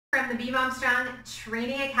From the Be Mom Strong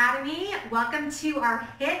Training Academy. Welcome to our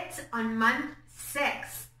HIIT on month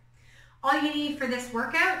 6. All you need for this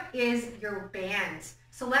workout is your band.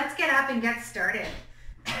 So let's get up and get started.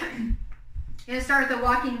 You're going to start with the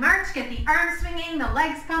walking march, get the arms swinging, the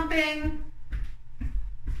legs pumping.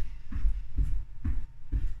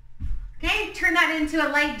 Okay, turn that into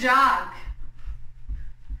a light jog.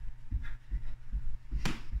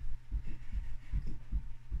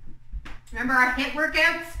 Remember our HIIT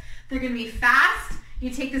workouts? They're going to be fast.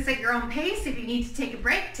 You take this at your own pace. If you need to take a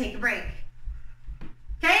break, take a break.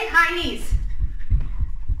 Okay, high knees.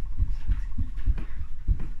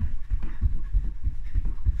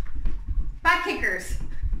 Butt kickers.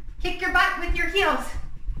 Kick your butt with your heels.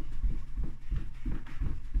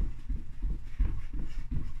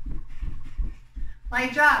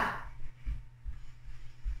 Light jog.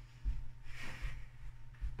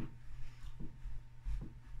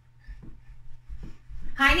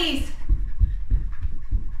 High knees.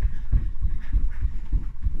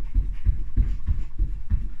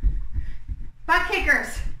 Butt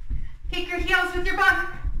kickers. Kick your heels with your butt.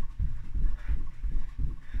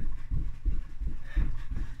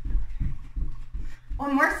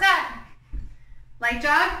 One more set. Light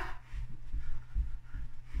jog.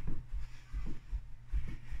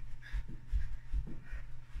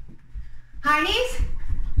 High knees.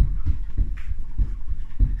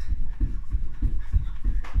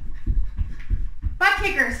 Butt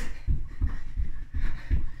kickers.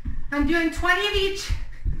 I'm doing 20 of each.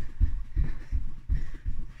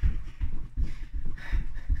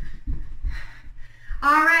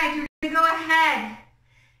 All right, you're gonna go ahead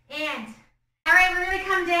and, all right, we're gonna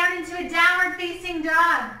come down into a downward facing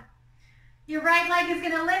dog. Your right leg is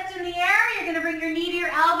gonna lift in the air. You're gonna bring your knee to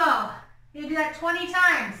your elbow. You're gonna do that 20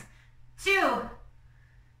 times. 2,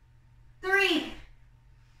 3,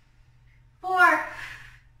 4,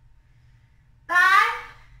 5,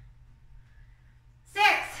 6,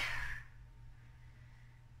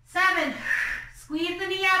 7. Squeeze the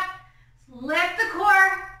knee up. Lift the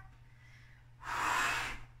core.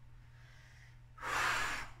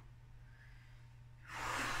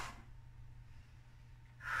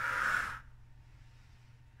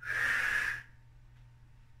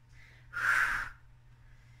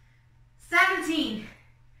 17,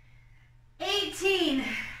 18,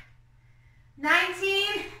 19,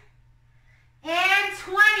 and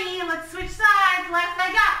 20. Let's switch sides. Left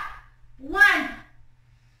leg up. 1,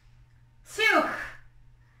 2,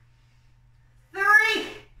 3.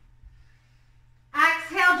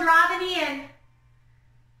 Exhale, draw the knee in.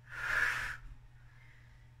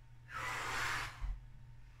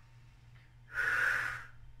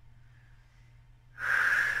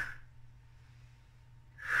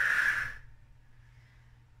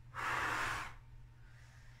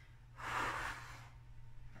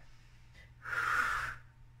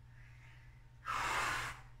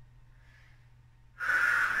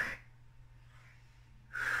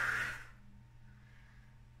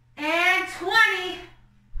 20.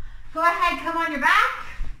 Go ahead, come on your back.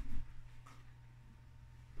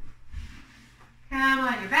 Come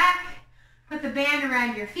on your back. Put the band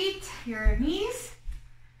around your feet, your knees.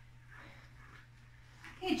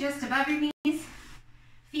 Okay, just above your knees.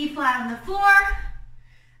 Feet flat on the floor.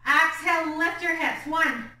 Exhale, lift your hips.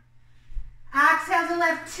 1. Exhale to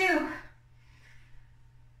lift. 2,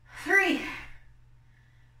 3,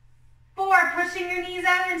 4. Pushing your knees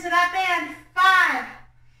out into that band. 5,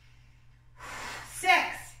 6,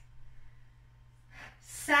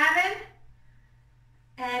 7,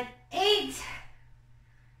 and 8,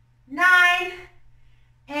 9,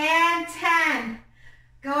 and 10.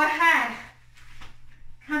 Go ahead.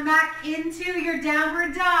 Come back into your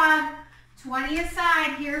downward dog. 20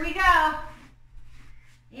 aside. Here we go.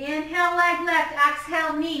 Inhale, leg lift.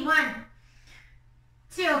 Exhale, knee. 1,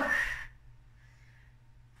 2,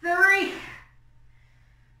 3,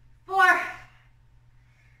 4,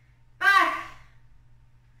 5,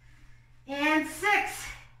 and 6,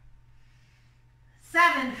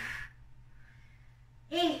 7,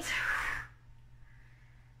 8,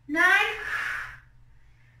 9,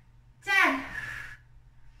 10.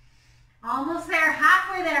 Almost there,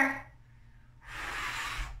 halfway there.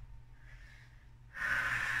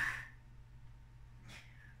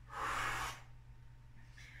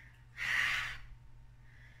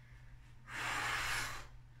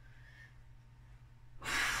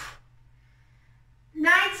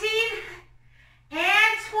 19 and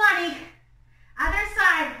 20. Other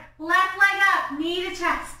side, left leg up, knee to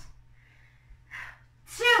chest.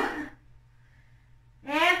 2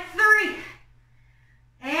 and 3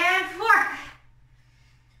 and 4.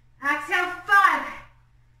 Exhale, 5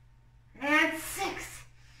 and 6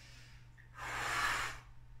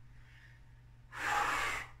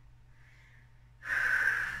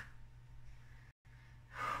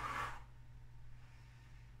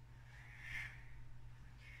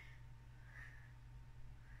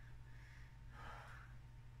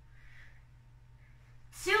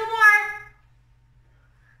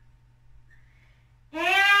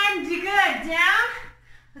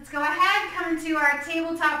 into our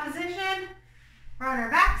tabletop position. We're on our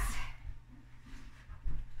backs.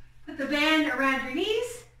 Put the band around your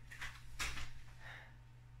knees.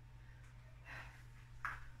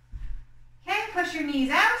 Okay, push your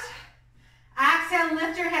knees out. Exhale,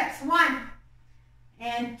 lift your hips. 1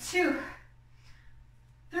 and 2,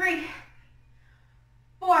 3,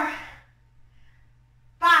 4,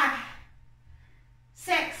 5,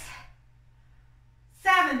 6,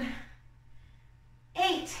 7,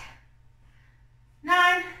 8,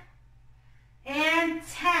 9, and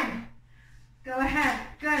 10. Go ahead.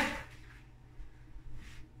 Good.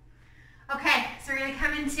 Okay, so we're going to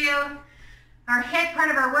come into our HIIT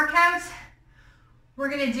part of our workout. We're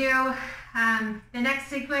going to do the next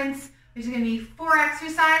sequence, which is going to be 4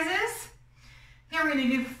 exercises. Here we're going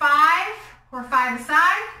to do 5 or 5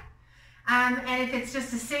 aside. And if it's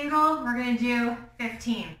just a single, we're going to do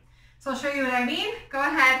 15. So I'll show you what I mean. Go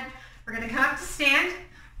ahead. We're going to come up to stand.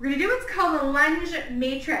 We're going to do what's called a lunge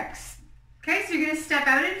matrix. Okay, so you're going to step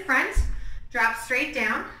out in front, drop straight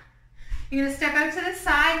down. You're going to step out to the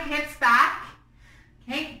side, hips back.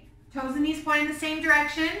 Okay, toes and knees pointing the same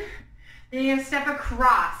direction. Then you're going to step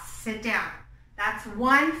across, sit down. That's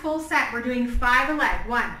 1 full set. We're doing 5 a leg.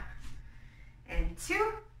 1 and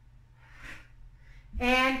 2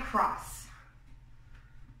 and cross.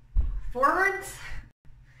 Forwards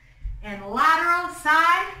and lateral,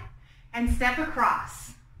 side and step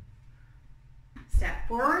across. Step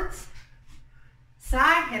forwards,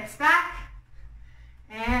 side, hips back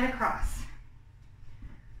and across.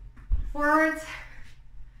 Forwards,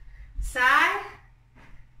 side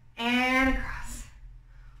and across.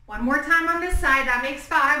 1 more time on this side. That makes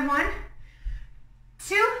 5. 1,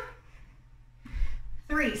 2,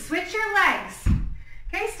 3. Switch your legs.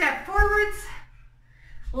 Okay, step forwards,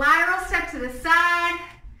 lateral step to the side,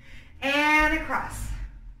 and across.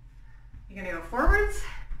 You're going to go forwards,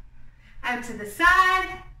 out to the side,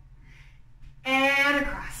 and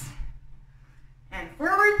across. And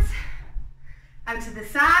forwards, out to the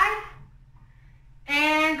side,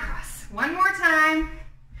 and cross. 1 more time.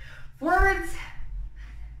 Forwards,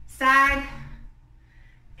 side,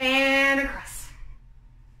 and across.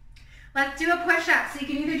 Let's do a push-up. So you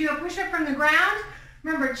can either do a push-up from the ground,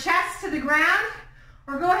 remember chest to the ground,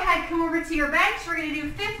 or go ahead, come over to your bench. We're going to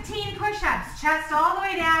do 15 push-ups, chest all the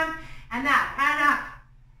way down, and that, and up.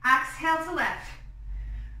 Exhale to lift.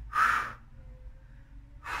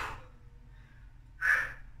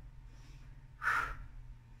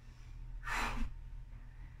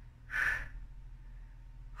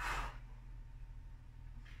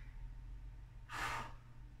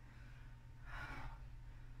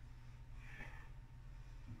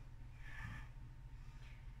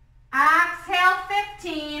 Exhale,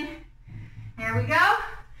 15. There we go.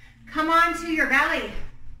 Come on to your belly.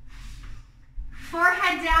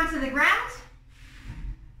 Forehead down to the ground.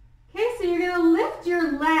 Okay, so you're going to lift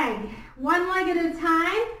your leg. 1 leg at a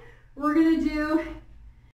time. We're going to do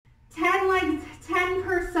 10 legs, 10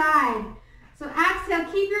 per side. So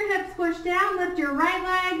exhale, keep your hips pushed down. Lift your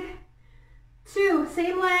right leg. 2,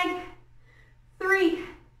 same leg. 3.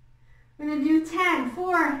 We're going to do 10.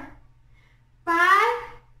 4, 5,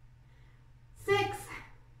 6,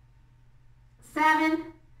 7,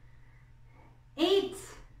 8,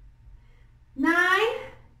 9,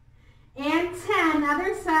 and 10.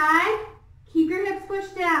 Other side. Keep your hips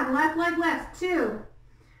pushed down. Left leg lifts. 2,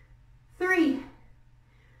 3,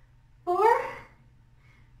 4,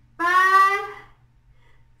 5,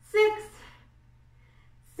 6,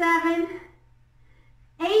 7,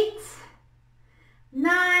 8,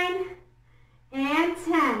 9, and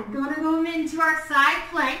 10. Going to go into our side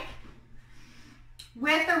plank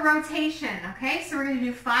with a rotation, okay? So we're going to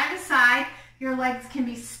do 5 aside. Your legs can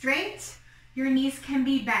be straight. Your knees can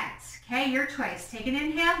be bent, okay? Your choice. Take an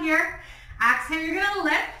inhale here. Exhale, you're going to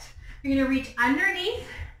lift. You're going to reach underneath,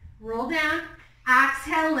 roll down.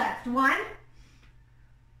 Exhale, lift. 1,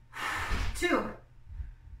 2,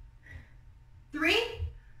 3,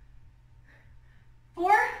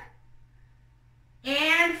 4,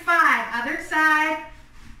 and 5. Other side.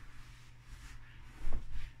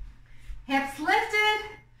 Hips lifted,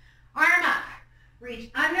 arm up. Reach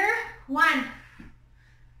under. 1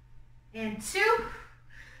 and 2.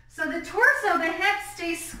 So the torso, the hips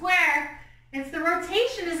stay square. It's the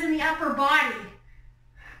rotation is in the upper body.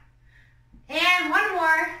 And 1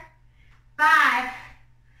 more. 5.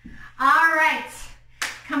 All right.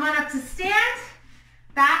 Come on up to stand.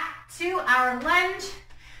 Back to our lunge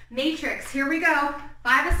matrix. Here we go.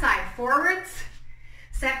 5 aside. Forwards.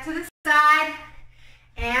 Step to the side.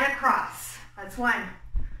 And across. That's 1,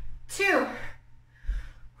 2,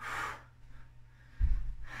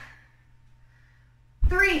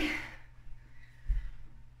 3,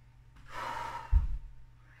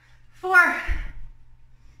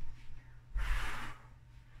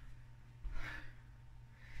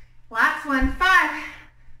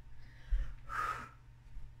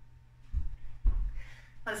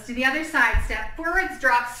 do the other side. Step forwards,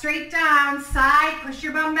 drop straight down, side, push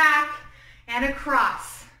your bum back, and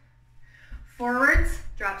across. Forwards,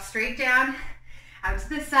 drop straight down, out to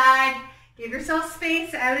the side. Give yourself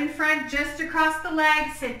space out in front, just across the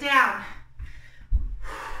leg, sit down.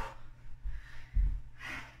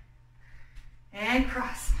 And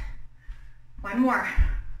cross. One more.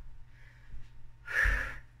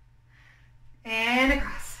 And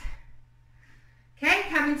across. Okay,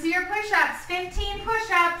 coming to your push-ups. 15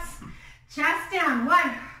 push-ups. Chest down.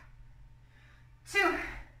 1, 2,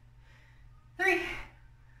 3,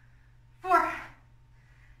 4,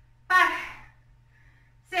 5,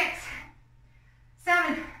 6,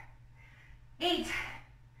 7, 8,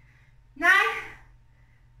 9,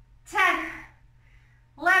 10,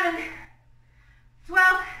 11,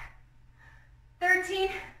 12, 13,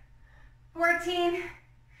 14,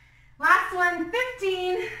 last one,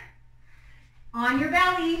 15. On your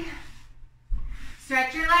belly.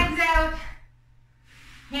 Stretch your legs out.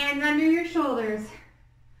 Hands under your shoulders.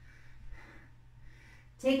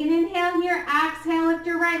 Take an inhale here. Exhale, lift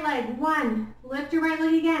your right leg. 1, lift your right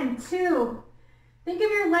leg again. 2, think of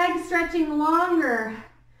your legs stretching longer,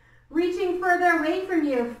 reaching further away from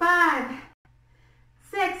you. 5,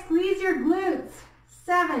 6, squeeze your glutes.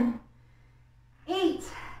 7, 8,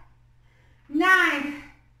 9,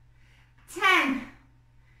 10,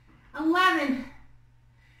 11.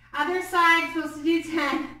 Other side, supposed to do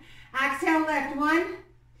 10. Exhale, lift. 1,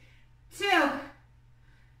 2,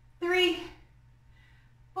 3,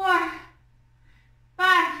 4,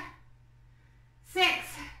 5, 6,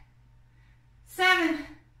 7,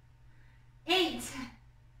 8,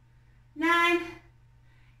 9,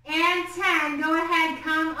 and 10. Go ahead,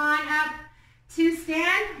 come on up to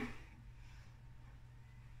stand.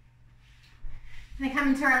 And then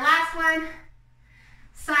coming to our last one,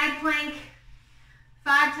 side plank,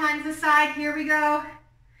 5 times the side. Here we go.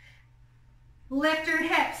 Lift your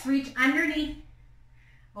hips, reach underneath,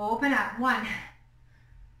 open up. 1,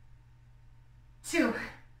 2.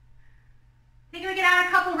 Think we can add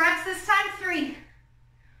a couple reps this time. 3,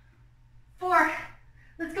 4.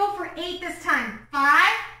 Let's go for 8 this time.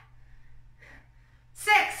 5,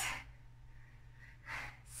 6,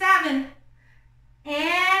 7,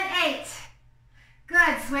 and 8.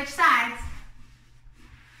 Good, switch sides.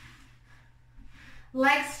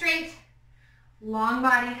 Legs straight, long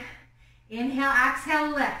body. Inhale,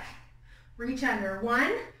 exhale, lift. Reach under.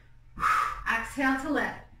 1, exhale to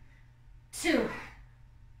lift. 2,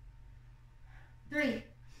 3,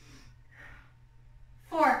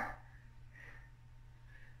 4,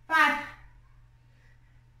 5,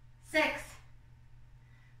 6,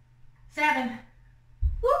 7,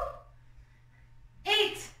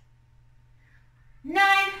 8, 9.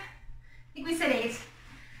 I think we said 8.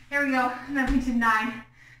 There we go. And then we did 9.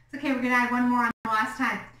 It's okay. We're gonna add one more on the last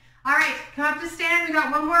time. All right. Come up to stand. We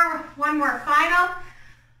got one more.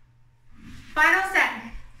 Final set.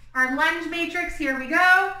 Our lunge matrix. Here we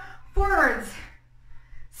go. Forwards,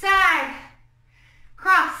 side,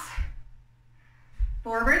 cross.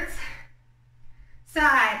 Forwards,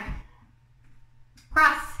 side,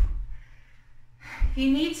 cross. If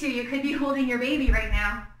you need to, you could be holding your baby right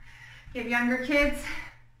now. If you have younger kids.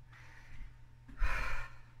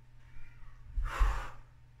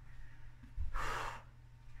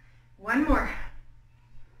 One more.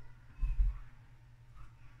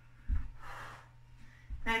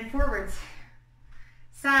 And forwards,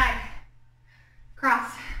 side,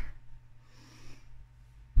 cross.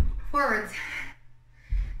 Forwards,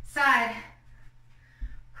 side,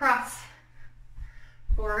 cross.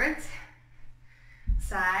 Forwards,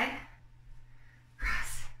 side,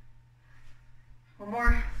 cross. One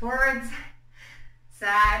more. Forwards,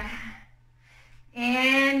 side,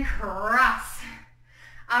 and cross.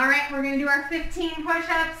 All right, we're going to do our 15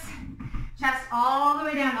 push-ups. Chest all the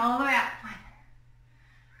way down, all the way up. 1,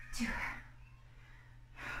 2.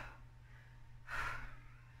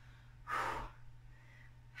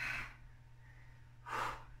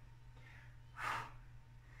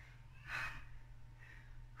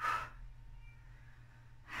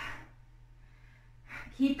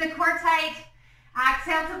 Keep the core tight.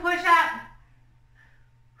 Exhale to push up.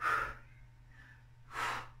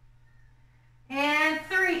 And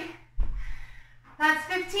 3. That's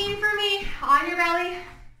 15 for me. On your belly.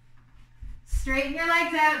 Straighten your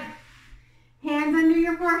legs out. Hands under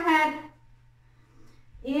your forehead.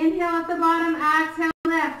 Inhale at the bottom. Exhale,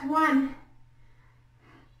 lift. 1,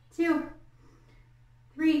 2,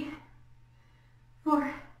 3,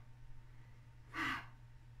 4,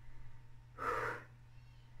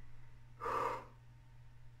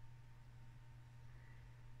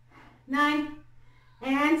 9,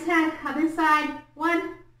 and 10. Other side.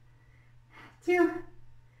 1, 2,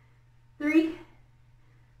 3,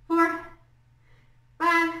 4,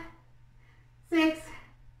 5, 6,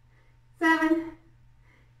 7,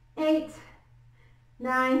 8,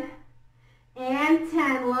 9, and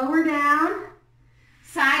 10. Lower down.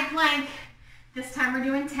 Side plank. This time we're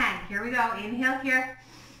doing 10. Here we go. Inhale here.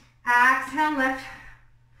 Exhale, lift.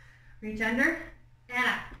 Reach under and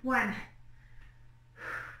up. 1,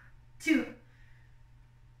 2,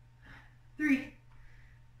 3,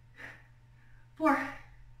 4,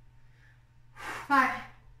 5,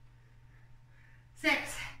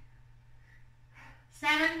 6,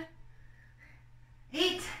 7,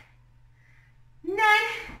 8, 9,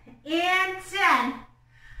 and 10.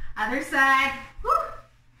 Other side. Woo.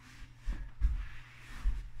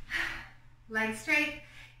 Legs straight.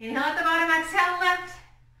 Inhale at the bottom, exhale, lift.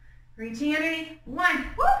 Reaching underneath. 1,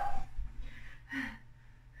 woo.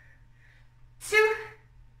 2,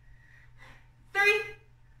 3,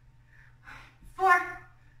 4,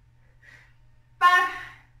 5,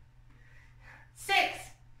 6,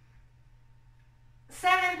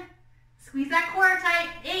 7, squeeze that core tight,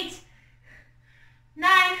 8, 9,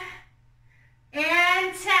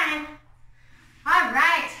 and 10. All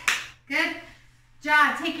right, good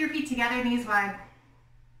job. Take your feet together, knees wide.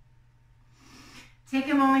 Take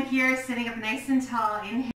a moment here, sitting up nice and tall.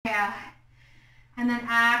 Inhale, and then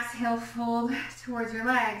exhale, fold towards your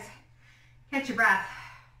legs. Catch your breath.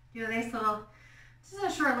 Do a nice little, just a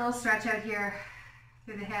short little stretch out here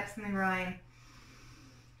through the hips and the groin.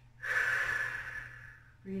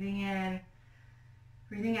 Breathing in,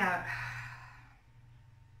 breathing out.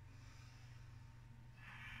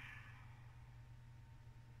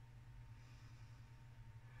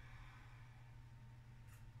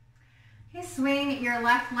 Okay, swing your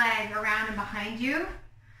left leg around and behind you.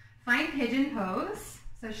 Find pigeon pose.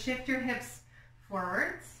 So shift your hips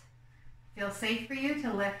forwards. Feel safe for you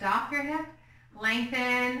to lift off your hip.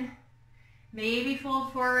 Lengthen. Maybe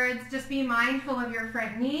fold forwards. Just be mindful of your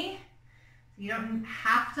front knee. So you don't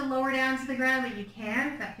have to lower down to the ground, but you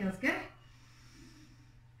can if that feels good.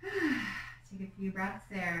 Take a few breaths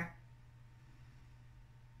there.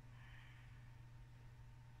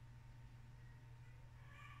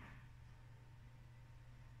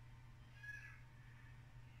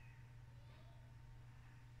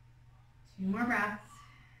 Two more breaths.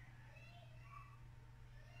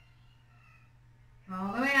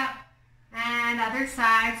 All the way up. And other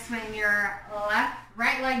side, swing your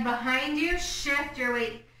right leg behind you. Shift your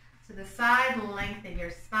weight to the side. Lengthen your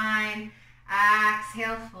spine.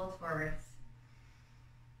 Exhale, fold forwards.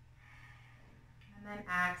 And then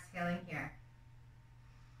exhaling here.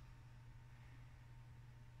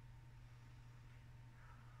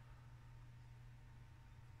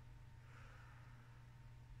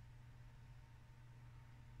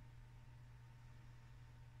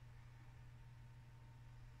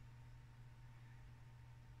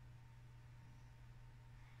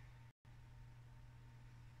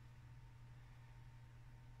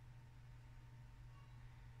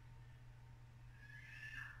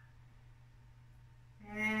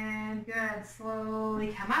 And good. Slowly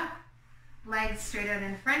come up. Legs straight out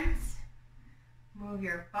in front. Move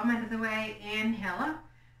your bum out of the way. Inhale up.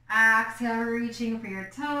 Exhale, reaching for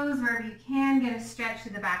your toes wherever you can. Get a stretch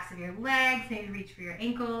to the backs of your legs. Maybe reach for your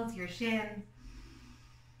ankles, your shins.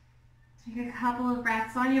 Take a couple of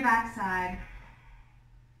breaths on your backside.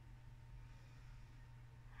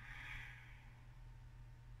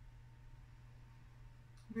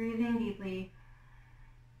 Breathing deeply.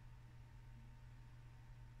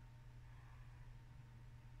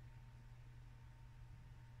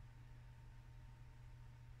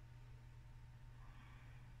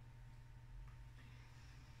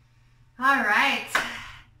 All right,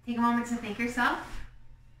 take a moment to thank yourself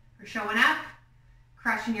for showing up,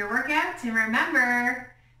 crushing your workout, and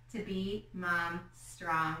remember to be mom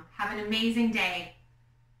strong. Have an amazing day.